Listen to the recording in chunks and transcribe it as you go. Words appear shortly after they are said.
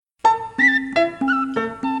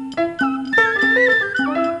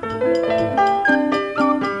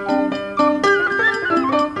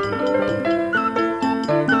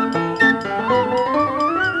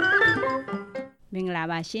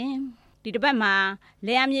ရှင်ဒီတစ်ပတ်မှာလ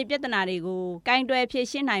ယ်ယာမြေပြဿနာတွေကိုကင်တွယ်ဖြေ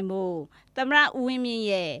ရှင်းနိုင်ဖို့သမ္မတဦးဝင်းမြင့်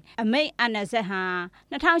ရဲ့အမိန့်အာဏာစက်ဟာ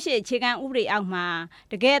2008အခြေခံဥပဒေအောက်မှာ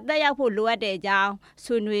တကယ်သက်ရောက်ဖို့လိုအပ်တဲ့အကြောင်း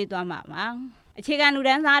ဆွေးနွေးသွားမှာပါအခြေခံလူတ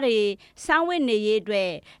န်းစားတွေစောင့်ဝတ်နေရေးအတွ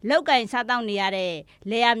က်လောက်ကင်စားတောက်နေရတဲ့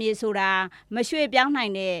လယ်ယာမြေဆိုတာမရွှေ့ပြောင်းနို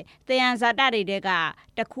င်တဲ့သယံဇာတတွေတဲက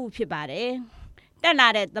တစ်ခုဖြစ်ပါတယ်တက်လာ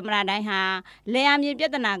တဲ့သမ္မတတိုင်းဟာလယ်ယာမြေပြ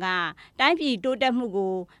ဿနာကတိုင်းပြည်တိုးတက်မှု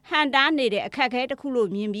ကိုဟန်တားနေတဲ့အခက်အခဲတစ်ခုလို့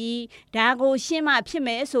မြင်ပြီးဒါကိုရှင်းမှဖြစ်မ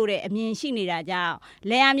ယ်ဆိုတဲ့အမြင်ရှိနေတာကြောင့်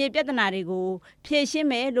လယ်ယာမြေပြဿနာတွေကိုဖြေရှင်း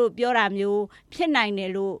မယ်လို့ပြောတာမျိုးဖြစ်နိုင်တ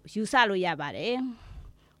ယ်လို့ယူဆလို့ရပါတယ်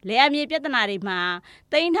လယ်ယာမြေပြဿနာတွေမှာ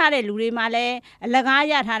တိမ်းထားတဲ့လူတွေမှာလည်းအလကား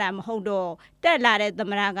ရထားတာမဟုတ်တော့တက်လာတဲ့သမ္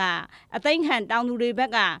မတကအသိမ်းခံတောင်သူတွေဘ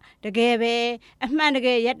က်ကတကယ်ပဲအမှန်တက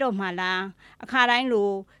ယ်ရက်တော့မှလားအခါတိုင်း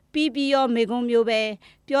လိုပြီးရောမေကွန်းမျိုးပဲ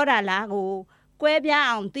ပြောတာလားကိုကွဲပြား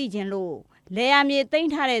အောင်သိကျင်လို့လယ်ယာမြေသိမ်း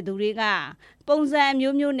ထားတဲ့သူတွေကပုံစံ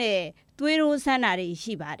မျိုးမျိုးနဲ့သွေးရိုးဆန်းတာတွေ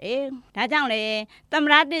ရှိပါတယ်။ဒါကြောင့်လေသမ္မ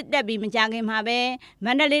တတက်ပြီးမကြခင်မှာပဲမ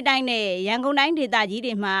န္တလေးတိုင်းနဲ့ရန်ကုန်တိုင်းဒေသကြီး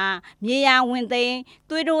တွေမှာမြေယာဝင်သိမ်း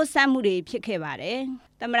သွေးရိုးဆန်းမှုတွေဖြစ်ခဲ့ပါတယ်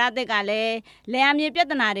။သမ္မတတက်ကလည်းလယ်ယာမြေပြ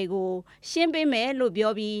ဿနာတွေကိုရှင်းပေးမယ်လို့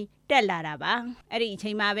ပြောပြီးတက်လာတာပါအဲ့ဒီအချိ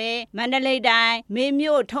န်မှာပဲမန္တလေးတိုင်းမေ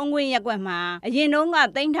မြို့ထုံးခွင်းရက်ကွက်မှာအရင်တုန်းက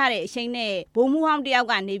သိမ်းထားတဲ့အချိန်နဲ့ဗိုလ်မှူးဟောင်းတယောက်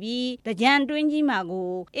ကနေပြီးတကြံတွင်းကြီးမှာ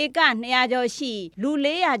ကိုဧက200ကျော်ရှိလူ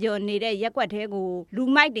400ကျော်နေတဲ့ရက်ကွက်ထဲကိုလူ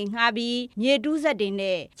မိုက်တွေငှားပြီးမြေတူးဆက်တွေ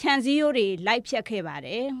နဲ့ခြံစည်းရိုးတွေလိုက်ဖြတ်ခဲ့ပါတ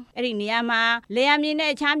ယ်အဲ့ဒီနေရာမှာလယ်ယာမြေ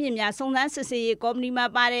နဲ့အခြားမြေများစုံစမ်းစစ်ဆေးရေးကော်မတီမှာ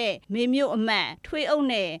ပါတဲ့မေမြို့အမတ်ထွေးအုပ်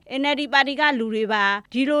နဲ့ NLD ပါတီကလူတွေပါ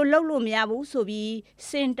ဒီလိုလုပ်လို့မရဘူးဆိုပြီးစ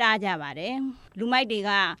ဉ်းတားကြပါတယ်လူမိုက်တွေက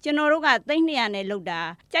ကျွန်တော်တို့ကသိန်း200နဲ့လောက်တာ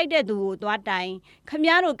ကြိုက်တဲ့သူကိုသွားတိုင်ခမ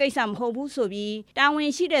ည်းတော်ကိစ္စမဟုတ်ဘူးဆိုပြီးတာဝ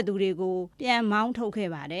န်ရှိတဲ့သူတွေကိုပြန်မောင်းထုတ်ခဲ့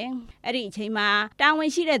ပါတယ်အဲ့ဒီအချိန်မှာတာဝန်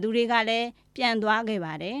ရှိတဲ့သူတွေကလည်းပြန်သွားခဲ့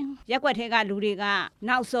ပါတယ်ရက်ွက်ထဲကလူတွေက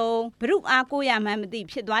နောက်ဆုံးဘ ᱹ အားကိုရမှန်းမသိ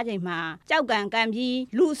ဖြစ်သွားချိန်မှာကြောက်ကန်ကန်ပြီး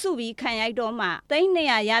လူစုပြီးခံရိုက်တော့မှသိန်း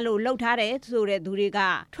200ရလို့လှုပ်ထားတယ်ဆိုတဲ့သူတွေက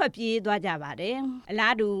ထွက်ပြေးသွားကြပါတယ်အ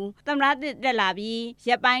လားတူသမ္မတတက်လာပြီးရ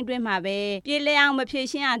က်ပိုင်းတွင်းမှာပဲပြေးလဲအောင်မဖြေ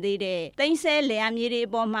ရှင်းရသေးတဲ့သိန်းဆဲလယ်ယာမြေတွေ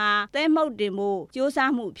အပေါ်မှာသဲမှုတ်တင်မှုစ조사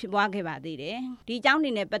မှုဖြစ်ပွားခဲ့ပါသေးတယ်ဒီအကြောင်း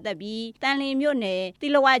တွေနဲ့ပတ်သက်ပြီးတန်လင်းမြို့နယ်တီ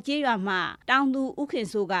လဝါကျေးရွာမှာတောင်သူဥခင်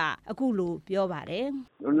စိုးကအခုလိုပြောပါတယ်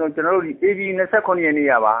ကျွန်တော်တို့ဒီ AB 29ရက်နေ့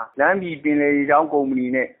ရပါလမ်းပြည်ပင်လယ်ရေကြောင်းကုမ္ပဏီ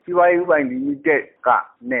နဲ့စီးပွားရေးဥပိုင်လီမိတက်က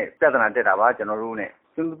နဲ့ပြဿနာတက်တာပါကျွန်တော်တို့နဲ့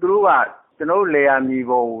သူတို့ကကျွန်တော်တို့လေယာမြေ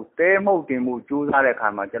ပေါ်ကိုတဲမှုတ်တင်မှုစူးစမ်းတဲ့အခါ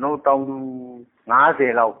မှာကျွန်တော်တို့တောင်သူ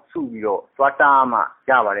50လောက်စုပြီးတော့သွားတားမှ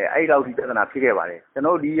ရပါတယ်အဲ့လောက်ဒီပြဿနာဖြစ်ခဲ့ပါတယ်ကျွန်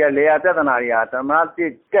တော်တို့ဒီလေယာပြဿနာတွေကသမ္မတ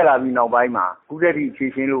တက်လာပြီးနောက်ပိုင်းမှာခုတည်းထိဖြေ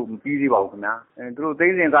ရှင်းလို့မပြီးသေးပါဘူးခင်ဗျာသူတို့သိ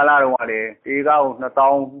န်းစဉ်ကာလတုန်းကလည်းတေကောက်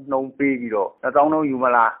2000နှုန်းပေးပြီးတော့2000နှုန်းယူမ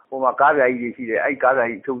လားဟိုမှာကားပြာကြီးတွေရှိတယ်အဲ့ကားပြာ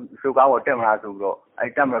ကြီးချုပ်ကားပေါ်တက်မလားဆိုပြီးတော့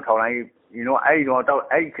အဲ့တက်မလို့ထောင်လိုက်ရင်တော့အဲ့တော့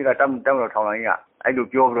အဲ့ခေတ်ကတက်မလို့ထောင်လိုက်ရအဲ့လို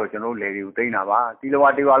ပြောပြီးတော့ကျွန်တော်တို့လေတွေကိုသိမ်းတာပါဒီလိုပါ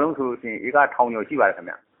တေပါလုံးဆိုလို့ရှိရင်ဧက1000ကျော်ရှိပါတယ်ခင်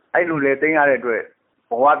ဗျအဲ့လိုလေသိမ်းရတဲ့အတွက်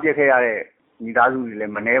ဘဝပြက်ခဲ့ရတဲ့မိသားစုတွေလ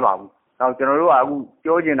ည်းမနှဲပါဘူး။နောက်ကျွန်တော်တို့ကအခု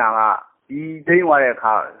ပြောချင်တာကဒီသိမ်းသွားတဲ့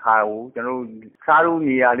ခါကိုကျွန်တော်တို့စားလို့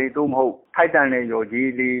နေရာလေးသို့မဟုတ်ထိုက်တန်တဲ့ရော်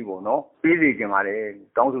ကြီးလေးပေါ့နော်ပေးစီကျင်ပါတယ်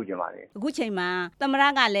တောင်းဆိုကျင်ပါတယ်အခုချိန်မှာသမ္မတ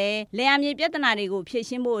ကလည်းလယ်ယာမြေပြဿနာတွေကိုဖြေ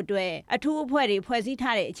ရှင်းဖို့အတွက်အထူးအဖွဲ့တွေဖွဲ့စည်း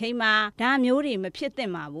ထားတဲ့အချိန်မှာဒါမျိုးတွေမဖြစ်သ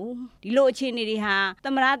င့်ပါဘူးဒီလိုအခြေအနေတွေဟာသ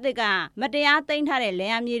မ္မတသစ်ကမတရားသိမ်းထားတဲ့လ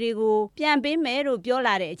ယ်ယာမြေတွေကိုပြန်ပေးမယ်လို့ပြော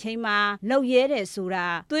လာတဲ့အချိန်မှာလှုပ်ရဲတယ်ဆိုတာ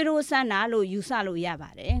သွေးရိုးဆန်းတာလို့ယူဆလို့ရပါ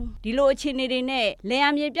တယ်ဒီလိုအခြေအနေတွေနဲ့လယ်ယာ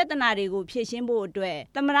မြေပြဿနာတွေကိုဖြေရှင်းဖို့အတွက်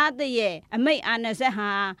သမ္မတသစ်ရဲ့အမိန့်အာဏာစက်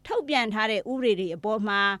ဟာထုတ်ပြန်ထားတဲ့ဥပဒေတွေအပေါ်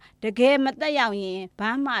မှာတကယ်မသက်ရောက်ရင်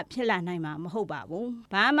ဘာမှဖြစ်လာနိုင်မှာမဟုတ်ပါဘူး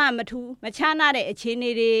ဘာမှမထူးမခြားနာတဲ့အခြေအ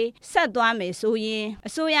နေတွေဆက်သွားမယ်ဆိုရင်အ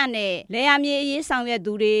စိုးရနဲ့လယ်ယာမြေအရေးဆောင်ရွက်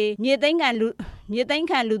သူတွေမြေသိမ်းခံ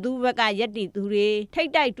လူသူဘက်ကရက်တီသူတွေထိ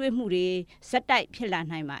တ်တိုက်တွေ့မှုတွေဇက်တိုက်ဖြစ်လာ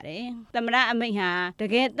နိုင်ပါတယ်သမ္မတအမိန့်ဟာတ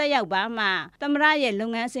ကယ်သက်ရောက်ပါမှသမ္မတရဲ့လု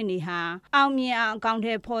ပ်ငန်းစဉ်တွေဟာအောင်မြင်အောင်အကောင့်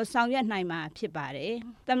ထဲပေါ်ဆောင်ရွက်နိုင်မှာဖြစ်ပါတယ်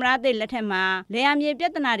သမ္မတသစ်လက်ထက်မှာလယ်ယာမြေပြ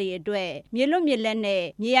ဿနာတွေအတွက်မြေလွတ်မြေလက်နဲ့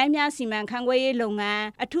မြေရိုင်းများစီမံခန့်ခွဲရေးလုပ်ငန်း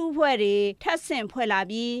အထူးအဖွဲ့တွေထပ်ဆင့်ဖွဲ့လာ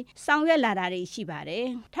ပြီးဆောင်ရွက်လာတာတွေရှိပါတယ်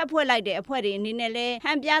ထပ်ဖွဲ့လိုက်တဲ့အဖွဲ့တွေအနေနဲ့လည်းဟ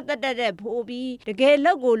န်ပြတက်ဖိုးပြီးတကယ်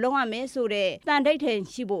လုပ်ကိုလုပ်ရမယ်ဆိုတဲ့တန်တိတ်ထင်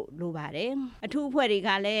ရှိဖို့လိုပါတယ်အထူးအဖွဲ့တွေက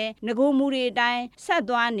လည်းငကိုမူတွေအတိုင်းဆက်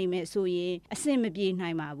သွားနေမယ်ဆိုရင်အဆင်မပြေ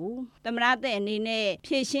နိုင်ပါဘူးသမ္မတတဲ့အနေနဲ့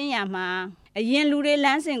ဖြည့်ရှင်းရမှာ အရင်လူတွေလ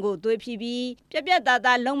မ်းစဉ်ကိုသွေးဖြီးပြီးပြတ်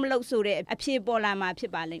သားလုံးမလို့ဆိုတဲ့အဖြေပေါ်လာမှာဖြ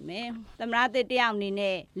စ်ပါလိမ့်မယ်သမ္မတသစ်တယောက်အနေ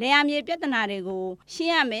နဲ့လယ်ယာမြေပြဿနာတွေကိုရှ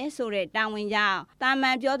င်းရမယ်ဆိုတဲ့တာဝန်ကြောင့်တာမ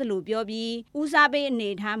န်ပြောသလိုပြောပြီးဦးစားပေးအနေ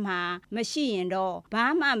ထားမှာမရှိရင်တော့ဘာ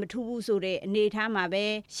မှမထူးဘူးဆိုတဲ့အနေထားမှာပဲ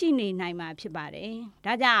ရှိနေနိုင်မှာဖြစ်ပါတယ်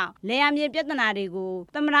ဒါကြောင့်လယ်ယာမြေပြဿနာတွေကို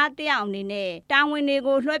သမ္မတတယောက်အနေနဲ့တာဝန်တွေ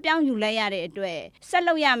ကိုလွှဲပြောင်းယူလိုက်ရတဲ့အတွက်ဆက်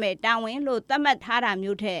လုပ်ရမယ်တာဝန်လို့သတ်မှတ်ထားတာ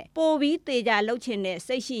မျိုးထက်ပိုပြီးသေချာလုပ်ချင်တဲ့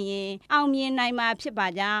စိတ်ရှိရင်အောင်မြင်နိုင်မှာဖြစ်ပါ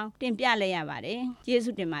ကြောင်းတင်ပြလိုက်ရပါတယ်ကျေး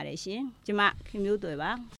ဇူးတင်ပါတယ်ရှင်ကျမခင်မျိုးသွယ်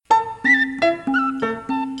ပါ